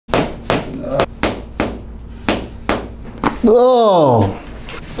Oh.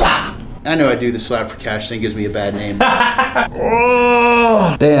 I know I do the Slapforcash thing, gives me a bad name.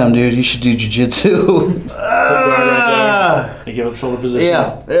 Oh. Damn, dude, you should do jiu-jitsu. You give up shoulder position?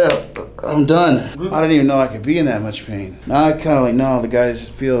 Yeah, I'm done. I didn't even know I could be in that much pain. Now I kind of like, no, the guys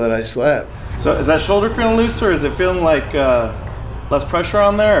feel that I slap. So is that shoulder feeling looser? Is it feeling like less pressure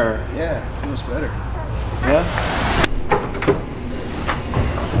on there? Or? Yeah, it feels better. Yeah?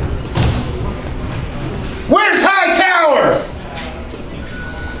 Where's Hightower?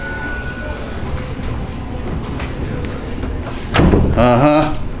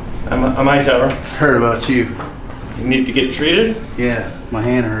 Uh-huh. I'm Hightower. Heard about you. You need to get treated? Yeah, my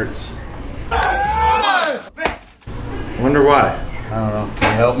hand hurts. I wonder why. I don't know.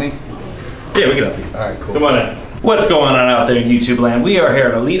 Can you help me? Yeah, we can help you. All right, cool. Come on in. What's going on out there in YouTube land? We are here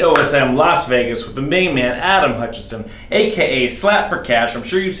at Elite OSM Las Vegas with the main man, Adam Hutchison, aka Slapforcash. I'm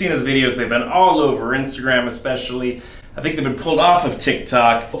sure you've seen his videos. They've been all over Instagram especially. I think they've been pulled off of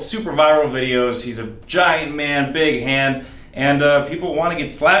TikTok. Super viral videos. He's a giant man, big hand, and people want to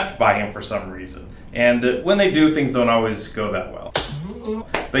get slapped by him for some reason. And when they do, things don't always go that well.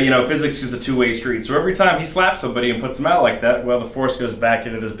 But you know, physics is a two-way street. So every time he slaps somebody and puts them out like that, well, the force goes back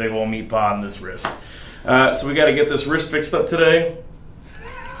into this big old meat paw on this wrist. So we got to get this wrist fixed up today.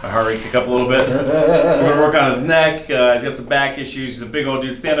 My heart rate kick up a little bit. We're gonna work on his neck. He's got some back issues. He's a big old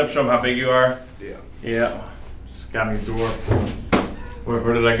dude. Stand up, show him how big you are. Yeah. Yeah. Just got me dwarfed.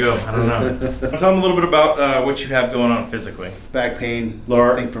 Where did I go? I don't know. Tell him a little bit about what you have going on physically. Back pain.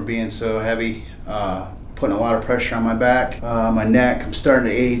 Lower. I think from being so heavy. Putting a lot of pressure on my back, my neck. I'm starting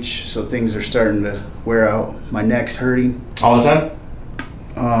to age, so things are starting to wear out. My neck's hurting. All the time?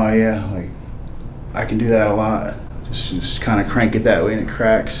 Oh yeah, like I can do that a lot. Just kind of crank it that way and it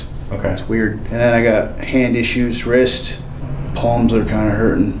cracks. Okay. It's weird. And then I got hand issues, wrist, palms are kind of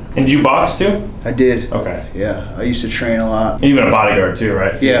hurting. And did you box too? I did. Okay. Yeah, I used to train a lot. And you've been a bodyguard too,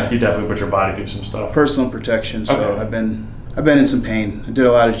 right? So yeah. You definitely put your body through some stuff. Personal protection. So okay. I've been in some pain. I did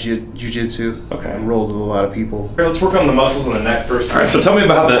a lot of jiu-jitsu. Okay. I rolled with a lot of people. Okay, let's work on the muscles in the neck first. All right, so tell me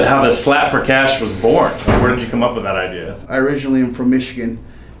about how the Slapforcash was born. Where did you come up with that idea? I originally am from Michigan,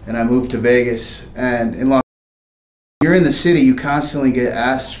 and I moved to Vegas. And in Los you're in the city, you constantly get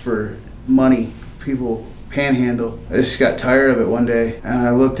asked for money. People panhandle. I just got tired of it one day, and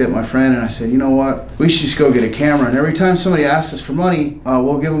I looked at my friend and I said, you know what? We should just go get a camera. And every time somebody asks us for money,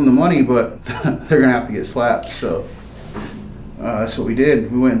 we'll give them the money, but they're gonna have to get slapped. So that's what we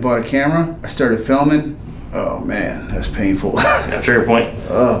did. We went and bought a camera. I started filming. Oh man, that's painful. Yeah, trigger point.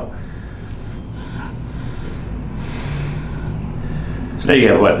 Oh. So now you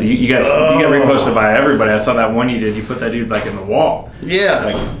have what? You got reposted by everybody. I saw that one you did. You put that dude like in the wall. Yeah.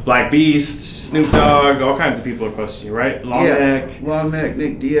 Like Black Beast, Snoop Dogg, all kinds of people are posting you, right? Long Neck. Long Neck,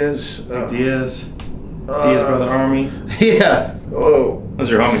 Nick Diaz. Nick Diaz. Diaz Brother Army. Yeah. Oh. Those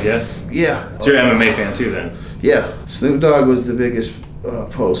are your homies, yeah? Yeah. So you're an MMA fan too then? Yeah. Snoop Dogg was the biggest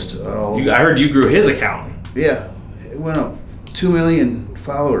post at all. I heard you grew his account. Yeah. It went up 2 million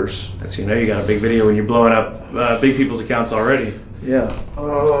followers. That's, you know, you got a big video when you're blowing up big people's accounts already. Yeah.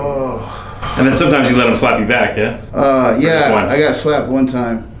 Oh. And then sometimes you let them slap you back, yeah? Yeah. Just once? I got slapped one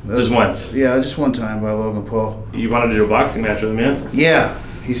time. Just once? Yeah, just one time by Logan Pauls. You wanted to do a boxing match with him, yeah? Yeah.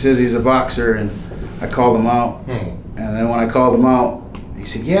 He says he's a boxer, and I called him out. And then when I called him out, he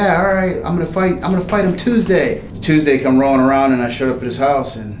said, yeah, all right, I'm gonna fight him Tuesday. Tuesday come rolling around, and I showed up at his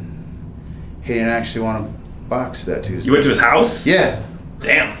house, and he didn't actually want to box that Tuesday. You went to his house? Yeah.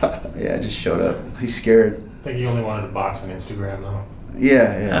 Damn. Yeah, I just showed up. He's scared. I think he only wanted to box on Instagram though.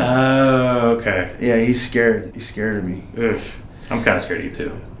 Yeah, yeah. Oh, okay. Yeah, he's scared. He's scared of me. Ugh. I'm kind of scared of you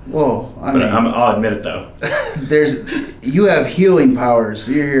too. Well, I mean, I'll admit it though. You have healing powers.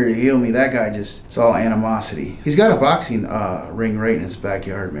 So you're here to heal me. That guy it's all animosity. He's got a boxing ring right in his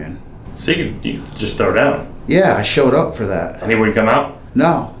backyard, man. So you could just throw down? Yeah, I showed up for that. And he wouldn't come out?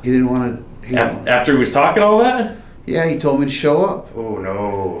 No, he didn't want to. After he was talking all that? Yeah, he told me to show up. Oh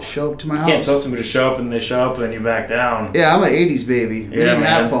no. Show up to my house. You can't tell somebody to show up and they show up and then you back down. Yeah, I'm an 80s baby. We didn't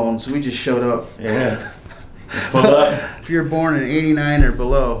have phones, so we just showed up. Yeah. Just pull up. If you're born in 89 or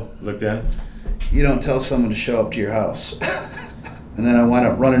below, look down. You don't tell someone to show up to your house. And then I wound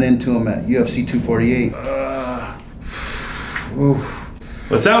up running into him at UFC 248. Well,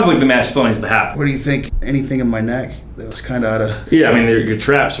 it sounds like the match still needs to happen. What do you think? Anything in my neck that was kind of out of... Yeah, I mean, your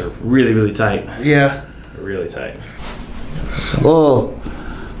traps are really, really tight. Yeah. They're really tight. Whoa.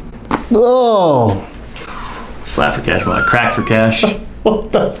 Whoa. Slap for cash, well, crack for cash.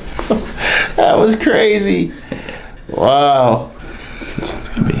 What the fuck? That was crazy. Wow. This one's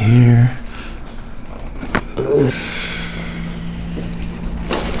gonna be here.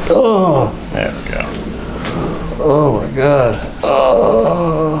 Oh. There we go. Oh my God.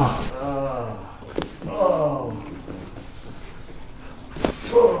 Oh. Oh.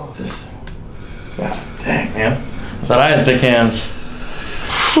 Oh. Just, God dang, man. I thought I had thick hands.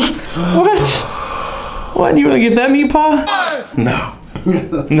 What? What? You want to get that meat pie? No.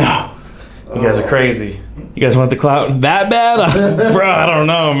 No. You guys are crazy. You guys want the clout that bad? Bro, I don't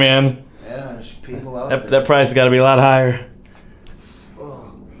know, man. Yeah, there's people out there. That price has got to be a lot higher.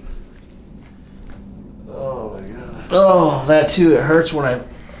 Oh. Oh my God. Oh, that too. It hurts when I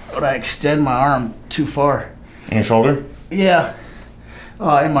extend my arm too far. In your shoulder? Yeah.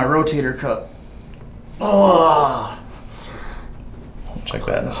 In my rotator cuff. Oh. I'll check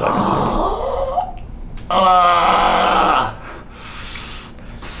that in a second too.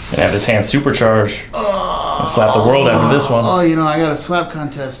 Gonna have this hand supercharged. I'll slap the world after this one. Oh, you know, I got a slap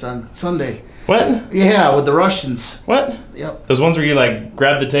contest on Sunday. What? Yeah, with the Russians. What? Yep. Those ones where you like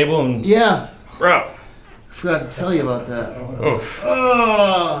grab the table and... Yeah. Bro. I forgot to tell you about that. Oof.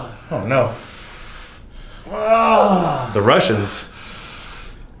 Oh. Oh no. Oh. The Russians?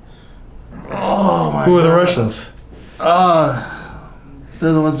 Oh my Who are the God. Russians?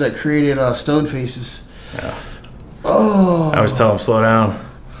 They're the ones that created Stone Faces. Yeah. Oh. I always tell them slow down.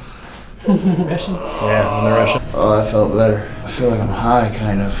 Russian? Yeah, when they're Russian. Oh, that felt better. I feel like I'm high,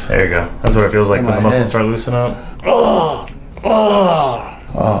 kind of. There you go. That's what it feels like In when the my muscles head. start loosening up. Oh. Oh.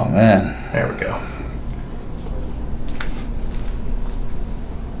 Oh man. There we go.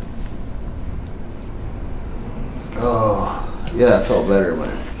 Oh. Yeah, that felt better,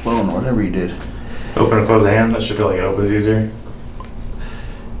 but bone, whatever you did. Open and close the hand. That should feel like it opens easier.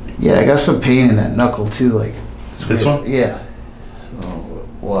 Yeah, I got some pain in that knuckle too. Like it's This weird. one? Yeah. Oh,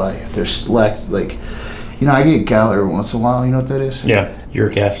 why? There's like, you know, I get gout every once in a while. You know what that is? Yeah.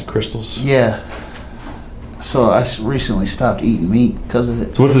 Uric acid crystals. Yeah. So I recently stopped eating meat because of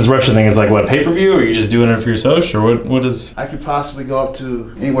it. So what's this Russian thing? Is like what, pay-per-view, or are you just doing it for your social, or what is? I could possibly go up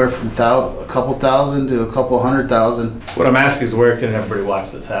to anywhere from a couple thousand to a couple 100,000. What I'm asking is where can everybody watch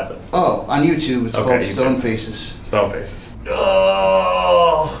this happen? Oh, on YouTube, it's Okay, called YouTube. Stone Faces. Stone Faces.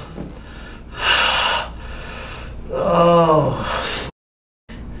 Oh. Oh.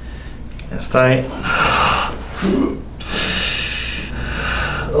 That's tight.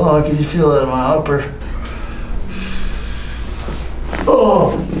 Oh, can you feel that in my upper?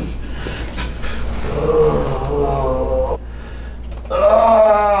 Oh. Oh.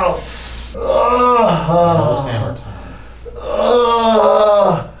 Oh. Almost hammer time.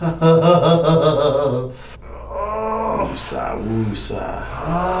 Oh. Woosah, woosah.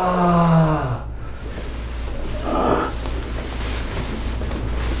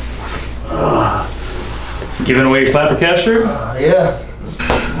 Giving away your Slapforcash shirt? Yeah.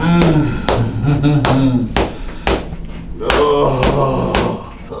 Oh.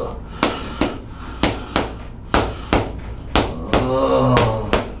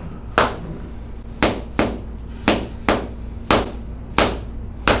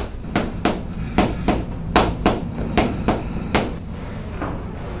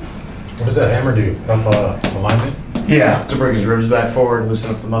 What does that hammer do? Help alignment? Yeah, to bring his ribs back forward and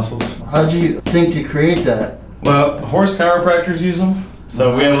loosen up the muscles. How'd you think to create that? Well, horse chiropractors use them.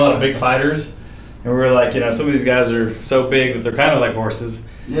 So we have a lot of big fighters. And we're like, you know, some of these guys are so big that they're kind of like horses.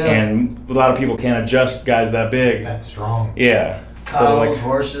 Yeah. And a lot of people can't adjust guys that big. That's strong. Yeah. So Cows, like,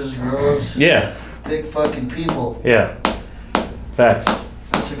 horses, girls, yeah, big fucking people. yeah. Facts.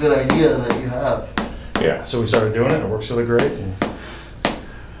 That's a good idea that you have. Yeah, so we started doing it. It works really great. And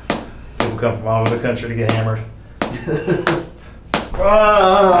people come from all over the country to get hammered. That's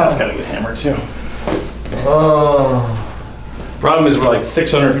gotta get hammered too. Oh. Problem is we're like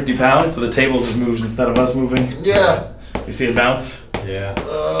 650 pounds, so the table just moves instead of us moving. Yeah. You see it bounce? Yeah.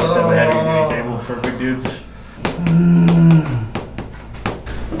 Definitely heavy duty table for big dudes.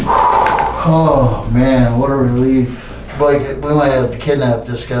 Oh man, what a relief. Like, we might have to kidnap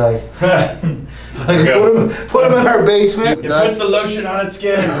this guy. Like, put him in our basement. It puts the lotion on its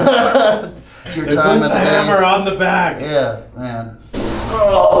skin. It's your It time puts of the the hammer day. on the back. Yeah, man.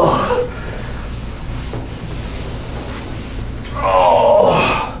 Oh.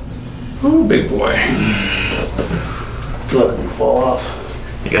 Oh. Ooh, big boy. Look, you fall off.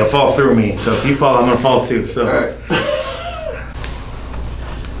 You gotta fall through me, so if you fall, I'm gonna fall too. So. All right.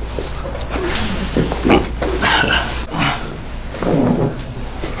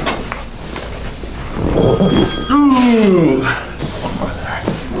 Ooh. One more there.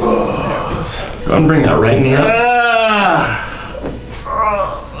 There it was. Go ahead and bring that right knee up.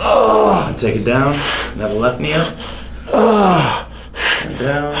 And take it down. Now the left knee up. And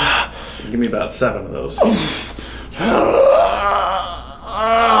down. Give me about 7 of those.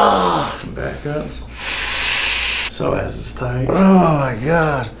 back up. So as is tight. Oh my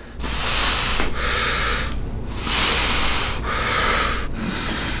God.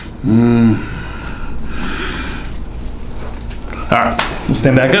 All right, we'll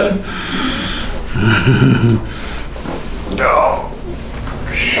stand back up.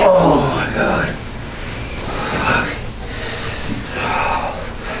 Oh my God.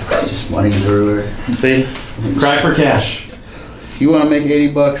 Just money everywhere. See? Cry for cash. You want to make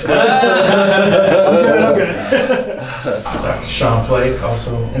 $80? I'm good. Dr. Sean Plake,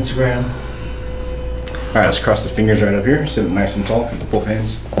 also Instagram. All right, let's cross the fingers right up here. Sit nice and tall with both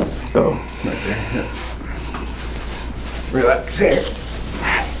hands. Oh. Right there. Yep. Relax here.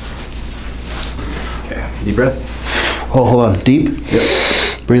 Okay. Deep breath. Oh, hold on. Deep. Yep.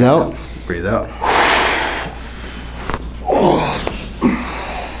 Breathe out. Breathe out.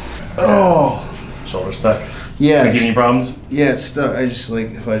 Oh. Shoulder stuck. Yeah. Give any problems? Yeah, it's stuck. I just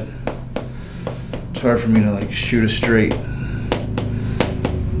like it's hard for me to like shoot a straight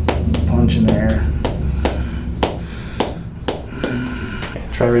punch in the air.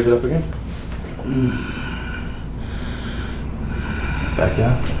 Try to raise it up again. Back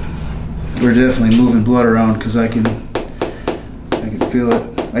down. We're definitely moving blood around because I can feel it.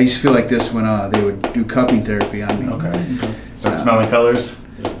 I used to feel like this when they would do cupping therapy on me. Okay. Start smelling colors.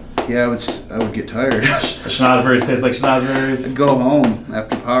 Yeah, I would get tired. The schnozberries taste like schnozberries. I'd go home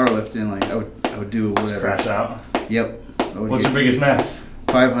after powerlifting, like I would do Just whatever. crash out. Yep. I would What's get your biggest max?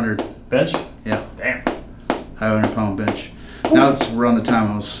 500. Bench? Yeah. Damn. 500-pound bench. Now it's around the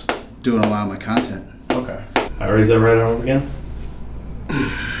time I was doing a lot of my content. Okay. I raise that right arm again.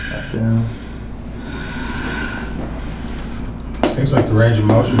 Back down. Seems like the range of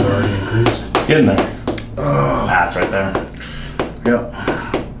motion's already increased. It's getting there. Oh. It's right there. Yep.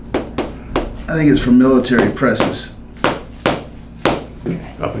 I think it's for military presses.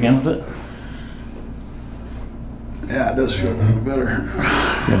 Up again with it. Yeah, it does feel a little bit better.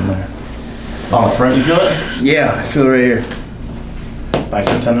 Getting there. On the front, you feel it? Yeah, I feel it right here.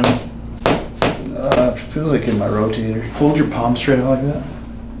 Bicep tendon. It feels like in my rotator. Hold your palm straight out like that.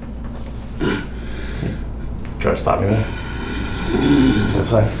 Try to stop me there. To the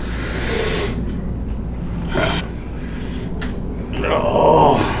side.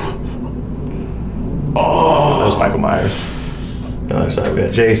 Oh. Oh. That was Michael Myers. The other side, we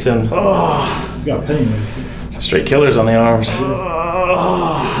got Jason. Oh. He's got pain in his too. Straight killers on the arms.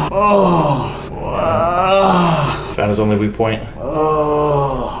 Oh. Oh. Found his only weak point.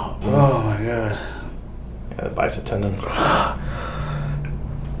 Oh. Oh my God. Yeah, the bicep tendon.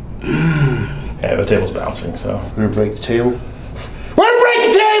 Yeah, the table's bouncing, so. We're gonna break the table. We're gonna break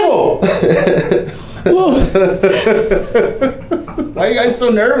the table! Why are you guys so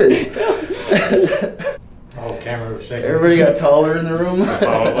nervous? Oh, camera was shaking. Everybody got taller in the room.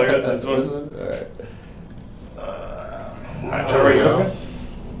 Oh, look at this one. Alright. Alright, try to raise it up.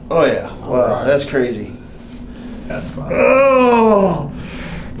 Oh yeah. Wow, that's crazy. That's fine. Oh.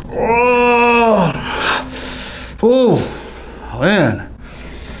 Oh. Oh. Man.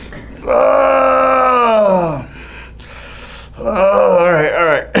 Oh. Oh, all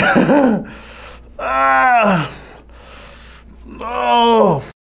right. Ah. Oh.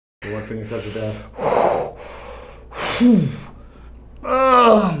 One finger touch it down.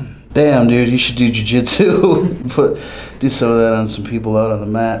 Oh. Damn, dude, you should do jiu-jitsu. Do some of that on some people out on the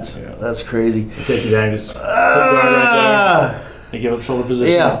mats. Yeah. That's crazy. You take you down, just put guard right there. You give up shoulder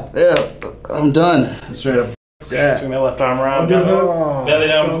position. Yeah, I'm done. Straight up. Yeah. Swing that left arm around. Oh. Belly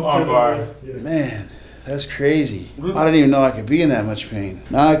down, arm bar. Man, that's crazy. I didn't even know I could be in that much pain.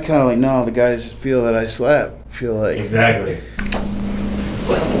 Now I kind of like, no, the guys feel that I slap. Feel like Exactly.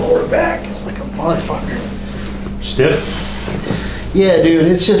 my lower back is like a motherfucker. Stiff? Yeah, dude,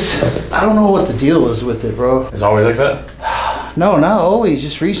 it's just, I don't know what the deal is with it, bro. It's always like that? No, not always,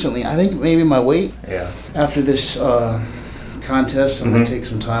 just recently. I think maybe my weight. Yeah. After this contest, I'm gonna take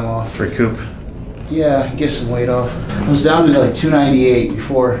some time off. Recoup. Yeah, get some weight off. I was down to like 298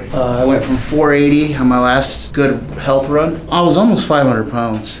 before. I went from 480 on my last good health run. I was almost 500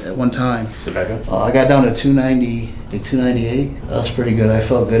 pounds at one time. Sit back up. I got down to 290, like 298. That was pretty good. I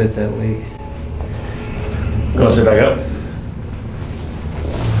felt good at that weight. Go and sit back up.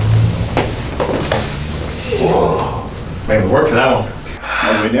 Whoa. Maybe work for that one.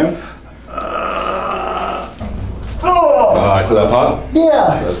 All the way down. I feel that pop?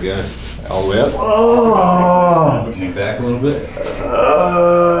 Yeah. That was good. All the way up. Oh. Lean back a little bit.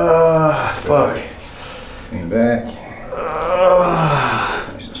 Fuck. Lean back.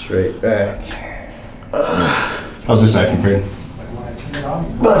 Nice and straight back. How's this side compared?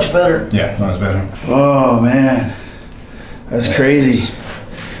 Much better. Yeah, not as bad. Oh man, that's crazy.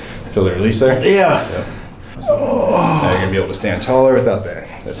 Feel the release there? Yeah. Yep. Now you're gonna be able to stand taller without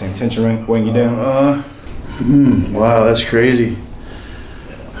that same tension weighing you down. Wow, that's crazy.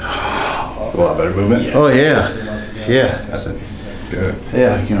 A lot better movement. Oh yeah. Yeah. That's it. Good.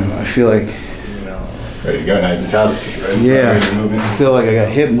 Yeah, you know, I feel like, Ready to go now. You can tell this is right. yeah, Ready to move in. I feel like I got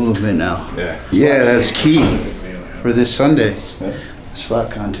hip movement now. Yeah. Yeah, that's key for this Sunday Yeah.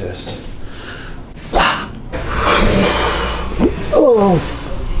 slap contest. Oh.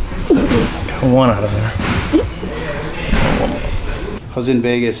 One out of there. I was in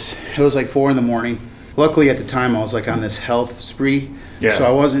Vegas. It was like 4 in the morning. Luckily at the time I was like on this health spree. Yeah. So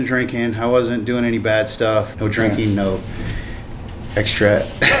I wasn't drinking, I wasn't doing any bad stuff, no drinking, no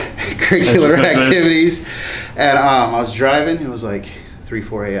extracurricular activities. And I was driving, it was like 3,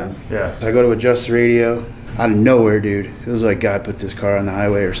 4 a.m. Yeah. So I go to adjust the radio, out of nowhere, dude. It was like God put this car on the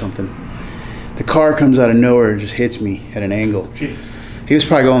highway or something. The car comes out of nowhere and just hits me at an angle. Jesus. He was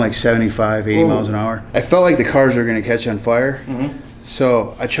probably going like 75, 80 miles an hour. I felt like the cars were gonna catch on fire.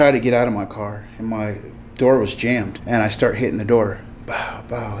 So I tried to get out of my car and my door was jammed and I start hitting the door. Bow,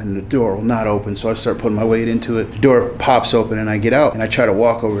 bow, and the door will not open. So I start putting my weight into it. The door pops open and I get out and I try to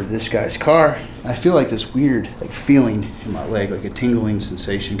walk over to this guy's car. I feel like this weird like feeling in my leg, like a tingling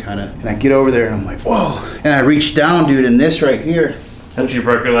sensation kind of. And I get over there and I'm like, whoa. And I reach down, dude, and this right here, That's you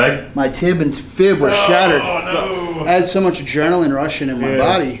broke your leg? my tib and fib were shattered. Oh, no. I had so much adrenaline rushing in my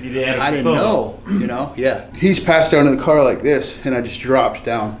body. You did I didn't know, you know? Yeah. He's passed out in the car like this, and I just dropped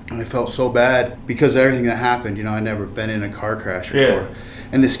down. And I felt so bad because of everything that happened. You know, I'd never been in a car crash before. Yeah.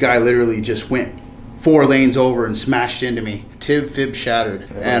 And this guy literally just went 4 lanes over and smashed into me. Tib, fib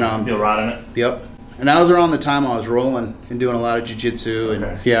shattered. And Still rotting it? Yep. And that was around the time I was rolling and doing a lot of jiu-jitsu.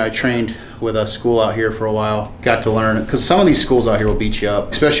 And yeah, I trained with a school out here for a while. Got to learn it. Because some of these schools out here will beat you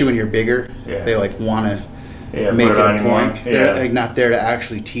up. Especially when you're bigger. Yeah. They like want to put make it a on point. you. They're like not there to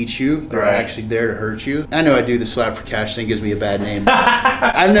actually teach you. They're actually there to hurt you. I know I do the Slapforcash thing, gives me a bad name.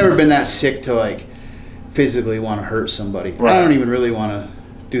 I've never been that sick to like physically want to hurt somebody. I don't even really want to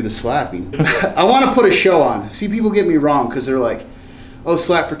do the slapping. I want to put a show on. See, people get me wrong because they're like, oh,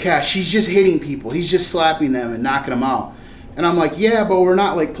 Slapforcash, she's just hitting people. He's just slapping them and knocking them out. And I'm like, yeah, but we're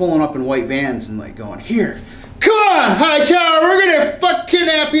not like pulling up in white vans and like going, here, come on, Hightower, we're gonna fuck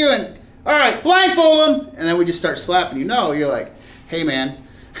kidnap you and all right, blindfold him. And then we just start slapping you. No, you're like, hey man,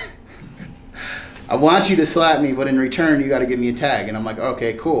 I want you to slap me, but in return, you got to give me a tag. And I'm like,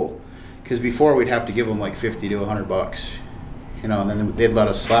 okay, cool. Because before we'd have to give them like 50 to 100 bucks. You know, and then they'd let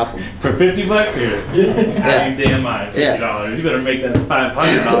us slap them. For 50 bucks here? Yeah. You damn mind, $50. Yeah. You better make that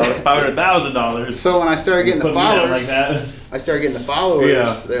 $500, $500,000. So when I started getting the followers, like that.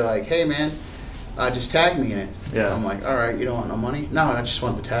 Yeah. They're like, hey man, just tag me in it. Yeah. I'm like, all right, you don't want no money? No, I just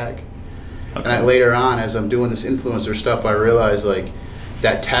want the tag. Okay. And later on, as I'm doing this influencer stuff, I realized like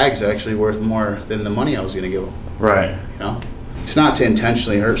that tag's actually worth more than the money I was gonna give them. Right. You know, it's not to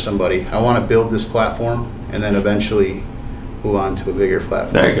intentionally hurt somebody. I want to build this platform and then eventually move on to a bigger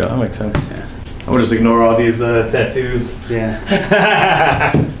platform. There you go. That makes sense. Yeah. I'm gonna just ignore all these tattoos. Yeah.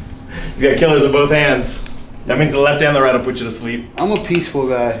 He's got killers in both hands. That means the left and the right will put you to sleep. I'm a peaceful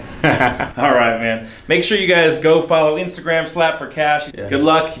guy. All right, man. Make sure you guys go follow Instagram, Slapforcash. Yeah. Good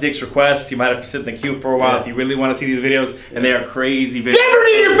luck. He takes requests. You might have to sit in the queue for a while if you really want to see these videos. And they are crazy videos. Never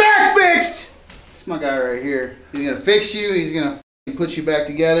need your back fixed! It's my guy right here. He's gonna fix you. He's gonna put you back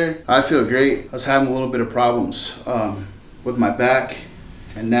together. I feel great. I was having a little bit of problems with my back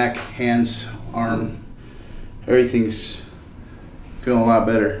and neck, hands, arm. Everything's feeling a lot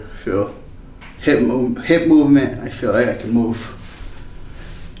better. I feel hip movement. I feel like I can move.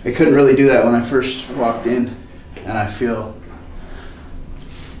 I couldn't really do that when I first walked in, and I feel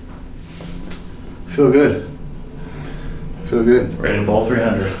good. I feel good. Ready to bowl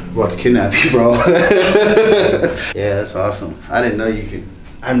 300. I'm about to kidnap you, bro. Yeah, that's awesome. I didn't know you could.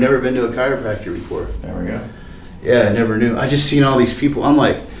 I've never been to a chiropractor before. There we go. Yeah, I never knew. I just seen all these people. I'm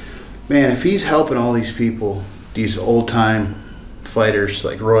like, man, if he's helping all these people, these old time fighters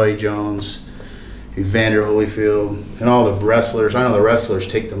like Roy Jones, Evander Holyfield, and all the wrestlers. I know the wrestlers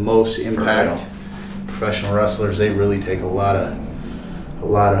take the most impact. Professional wrestlers, they really take a lot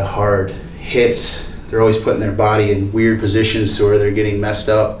of hard hits. They're always putting their body in weird positions to where they're getting messed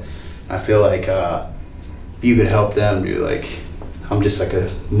up. I feel like you could help them, dude. Like, I'm just like a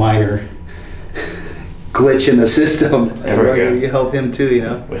minor glitch in the system. You help him too, you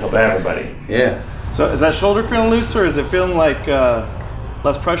know? We help everybody. Yeah. So is that shoulder feeling looser? Is it feeling like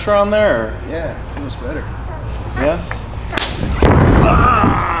less pressure on there? Or? Yeah, it feels better. Yeah?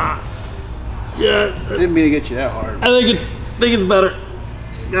 Yeah. I didn't mean to get you that hard. I think it's better.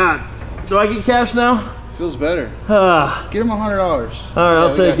 God. Do I get cash now? Feels better. Ah. Get him $100. All right,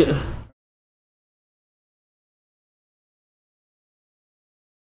 I'll take it.